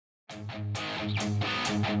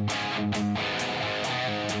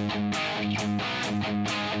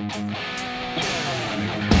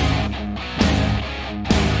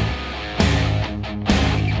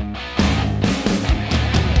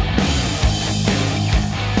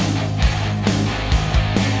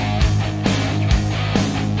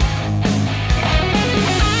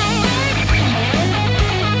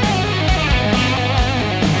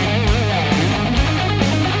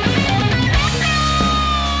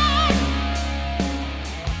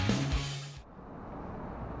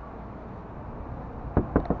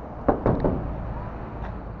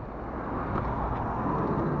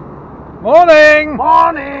Morning!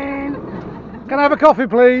 Morning! Can I have a coffee,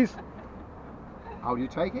 please? How do you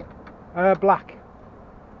take it? Black.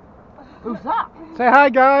 Who's that? Say hi,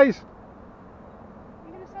 guys.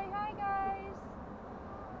 You're going to say hi,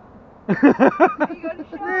 guys. Are you going to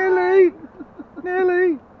show? Nearly.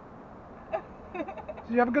 Nearly.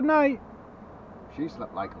 Did you have a good night? She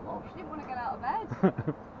slept like a log. She didn't want to get out of bed.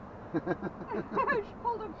 She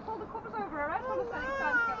pulled the covers over her head when I said it's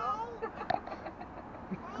time to get up.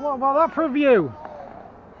 What about that for a view?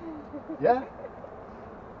 Yeah?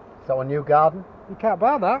 Is that a new garden? You can't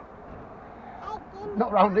buy that.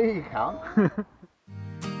 Not round here you can't.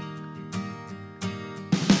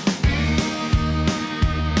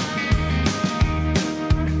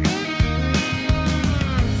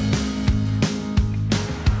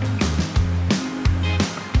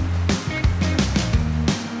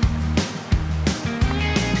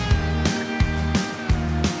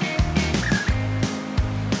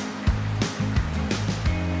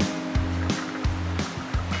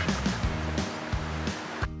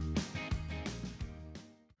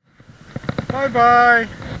 Bye bye.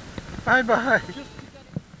 Bye bye.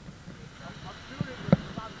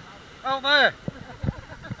 Out there.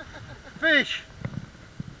 Fish.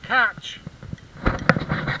 Catch.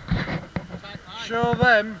 Show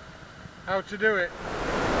them how to do it.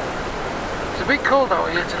 It's a bit cold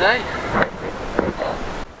out here today.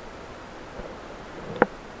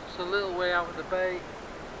 Just a little way out of the bay,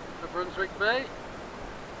 the Brunswick Bay.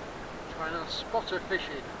 Trying to spot a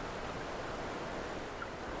fishing.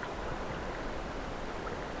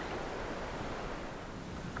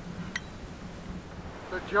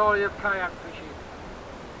 The joy of kayak fishing.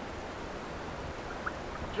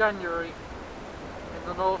 January in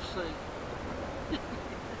the North Sea.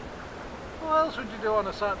 What else would you do on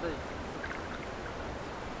a Saturday?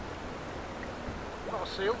 Got a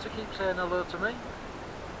seal to keep saying hello to me.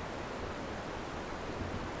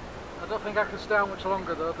 I don't think I can stay out much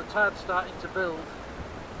longer though. The tide's starting to build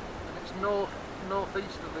and it's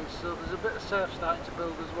northeasterly, so there's a bit of surf starting to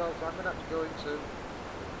build as well, so I'm going to have to go in soon.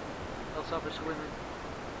 Else I'll be swimming.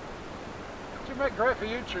 It would make great for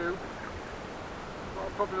YouTube, but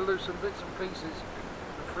I'll probably lose some bits and pieces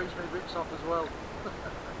and freeze me bits off as well.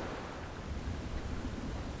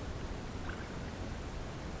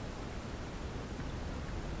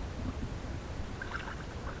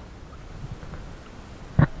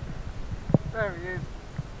 There he is.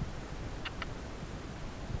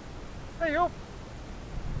 Hey up!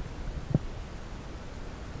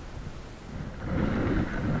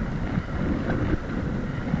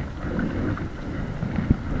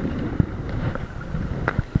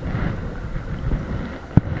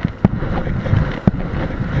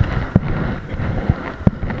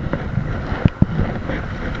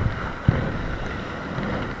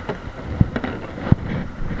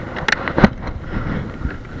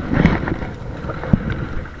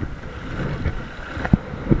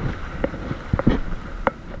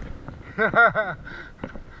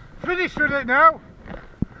 Finished with it now.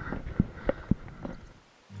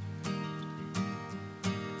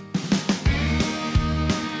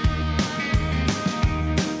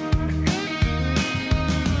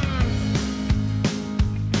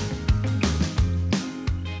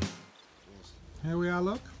 Here we are,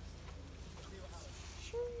 look.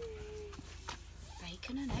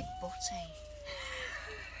 Bacon and egg butty.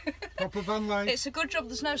 Proper van life. It's a good job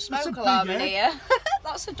there's no smoke big alarm in egg. here.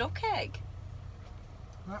 That's a duck egg.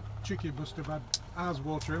 That chicken must have had ours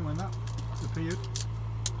watering when that appeared.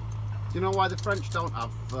 Do you know why the French don't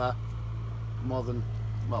have more than,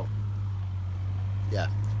 well, yeah,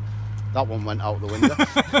 that one went out the window.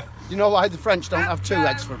 Do you know why the French don't have 2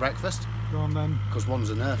 eggs for breakfast? Go on then. Because one's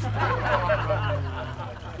a nerf.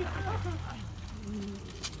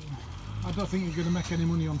 I don't think you're going to make any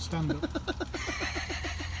money on stand-up.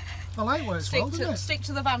 I like where it's well, doesn't it? Stick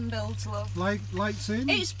to the van builds, love. Lights in.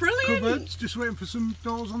 It's brilliant. Cupboards. Just waiting for some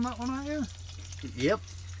doors on that one, aren't you? Yep.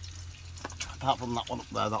 Apart from that one up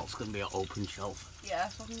there, that's going to be an open shelf. yeah,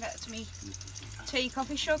 so I can get to me tea,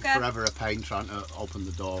 coffee, sugar. Forever a pain trying to open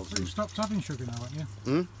the doors. You stopped having sugar now, haven't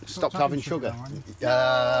you? Stopped having sugar. now, haven't you?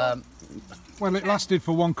 No. Well, it lasted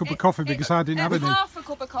for one cup of coffee because I didn't have any. Half a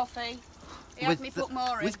cup of coffee. He had me put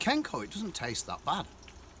more in. With Kenko, it doesn't taste that bad.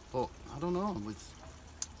 But I don't know, with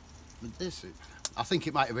this, I think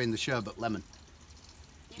it might have been the sherbet lemon.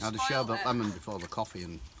 You I had a spoiled sherbet it. layman before the coffee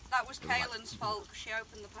and... That was Kaylin's fault because she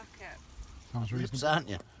opened the packet. Sounds reasonable. aren't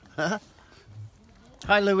you?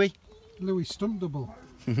 Hi, Louis. Louis stunt double.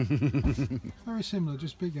 Very similar,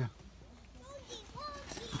 just bigger.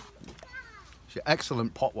 She's an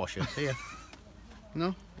excellent pot washer. Here.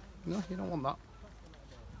 No, you don't want that.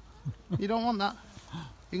 You don't want that.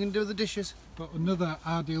 You can do the dishes. Got another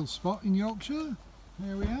ideal spot in Yorkshire.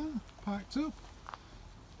 Here we are, packed up.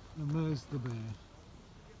 And there's the bear.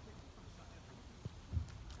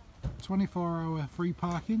 24-hour free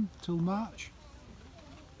parking till March.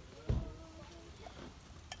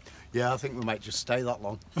 Yeah, I think we might just stay that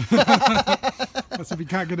long. That's if you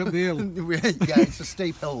can't get up the hill. Yeah, it's a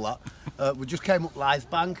steep hill, that. We just came up Lithe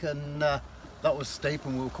Bank and that was steep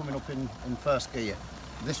and we were coming up in first gear.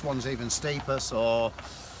 This one's even steeper, so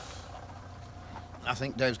I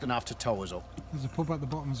think Dave's going to have to tow us up. There's a pub at the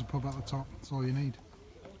bottom, there's a pub at the top. That's all you need.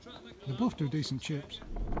 They both do decent chips.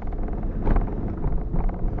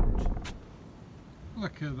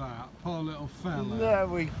 Look at that, poor little fella. There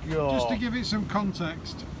we go. Just to give it some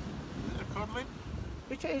context. Is it a codling?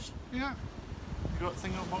 It is. Yeah. You got a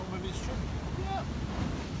thing on the bottom of his chin? Yeah.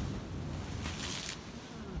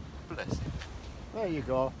 Bless him. There you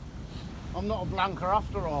go. I'm not a blanker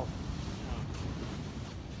after all.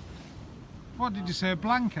 What did you say,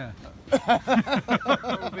 Blanca?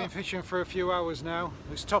 We've been fishing for a few hours now.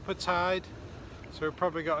 It's top of tide, so we've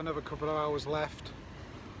probably got another couple of hours left.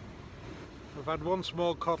 We've had one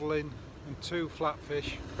small codling and two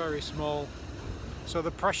flatfish, very small. So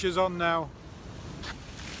the pressure's on now.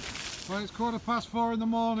 Well, it's 4:15 in the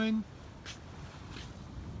morning.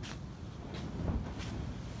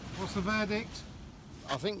 What's the verdict?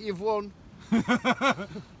 I think you've won.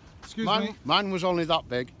 Excuse me? Mine was only that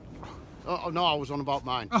big. Oh, no, I was on about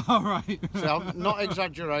mine. All right. So I'm not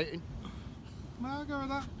exaggerating. No, I'll go with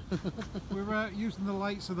that. We're using the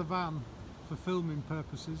lights of the van for filming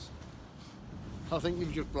purposes. I think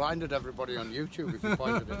you've just blinded everybody on YouTube if you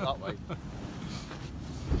pointed it that way.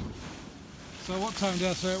 So what time did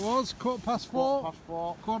I say it was? 4:15?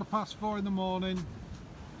 4:04. 4:15 in the morning.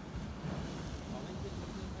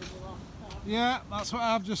 Yeah, that's what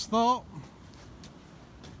I've just thought.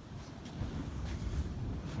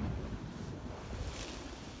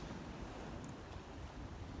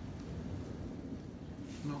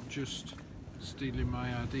 Not just stealing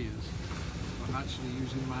my ideas, but actually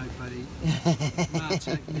using my bait, my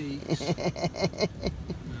techniques. No.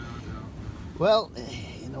 Well,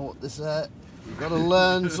 you know what they say, you've got to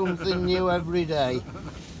learn something new every day.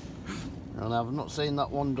 And I've not seen that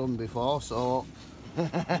one done before, so...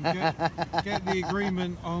 Get the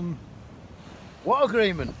agreement on... What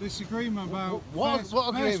agreement? This agreement about... What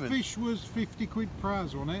agreement? First fish was 50 quid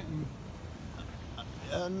prize, wasn't it?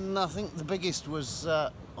 And I think the biggest was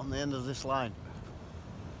on the end of this line.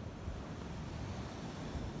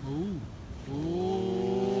 Ooh.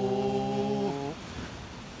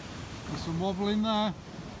 There's some wobble in there.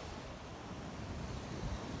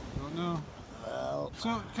 Don't know. Well,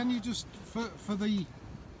 So can you just for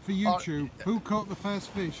YouTube, who caught the first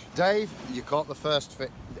fish? Dave, you caught the first fish.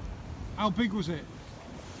 How big was it?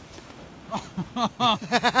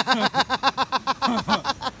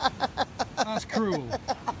 That's cruel.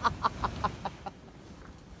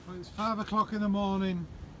 Well, it's 5 o'clock in the morning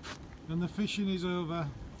and the fishing is over.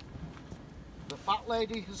 The fat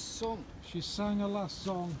lady has sung. She sang her last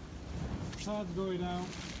song. Tide's going out.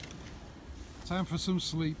 Time for some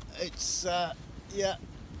sleep. It's, yeah,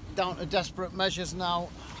 down to desperate measures now.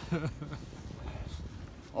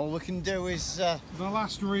 All we can do is The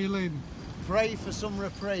last reel in. pray for some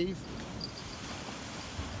reprieve.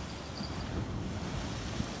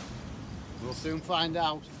 We'll soon find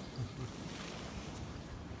out.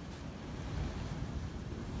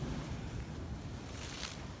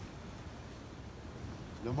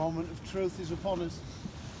 The moment of truth is upon us.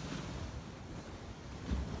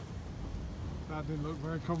 That didn't look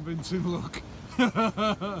very convincing, look.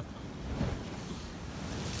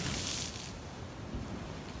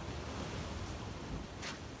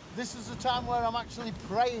 This is the time where I'm actually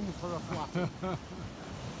praying for a flat.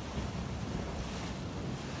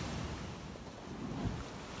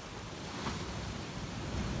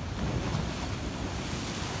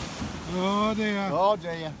 Oh dear. Oh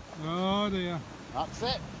dear. Oh dear. That's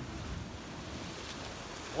it.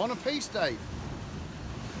 One apiece, Dave.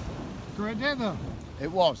 Great day though.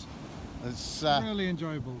 It was. It's Really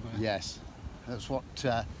enjoyable day. yes, that's what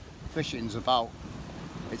fishing's about.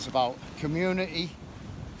 It's about community,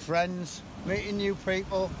 friends, meeting new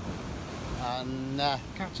people, and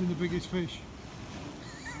Catching the biggest fish.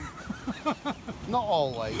 not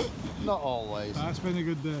always, not always. That's been a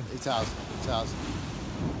good day. It has, it has.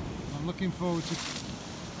 I'm looking forward to.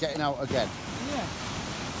 Getting out again. Yeah.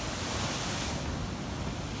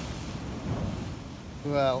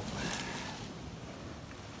 Well,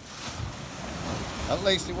 at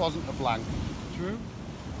least it wasn't a blank. True.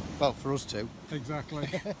 Well, for us two. Exactly.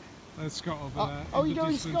 There's Scott over there. Oh, in you the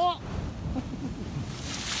doing, distance. Scott?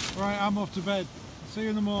 Right, I'm off to bed. See you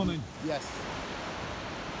in the morning. Yes.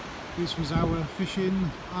 This was our fishing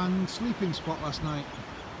and sleeping spot last night.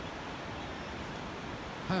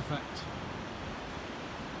 Perfect.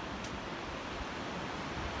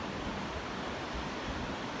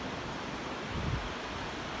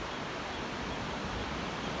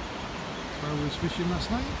 Where I was fishing last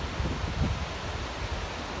night.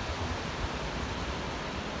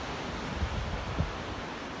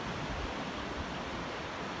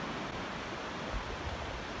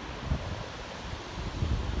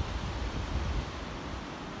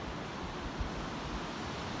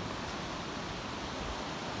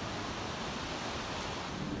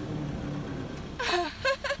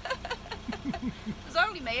 There's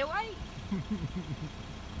only me awake.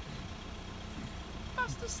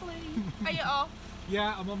 Fast asleep. Are you off?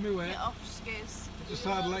 Yeah, I'm on my way. Get off, Skiz. Just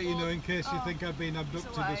thought I'd let you know in case you think I'd been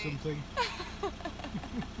abducted or alright. something.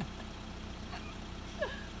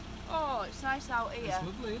 Oh, it's nice out here. It's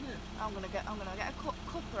lovely, isn't it? I'm gonna get a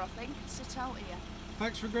cupper, I think, and sit out here.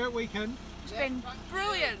 Thanks for a great weekend. It's been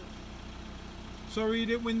brilliant. Sorry you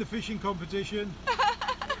didn't win the fishing competition. It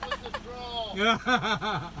was the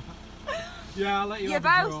draw. Yeah, I'll let you You have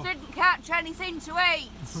a both draw. didn't catch anything to eat.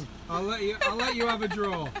 I'll let you have a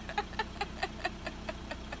draw.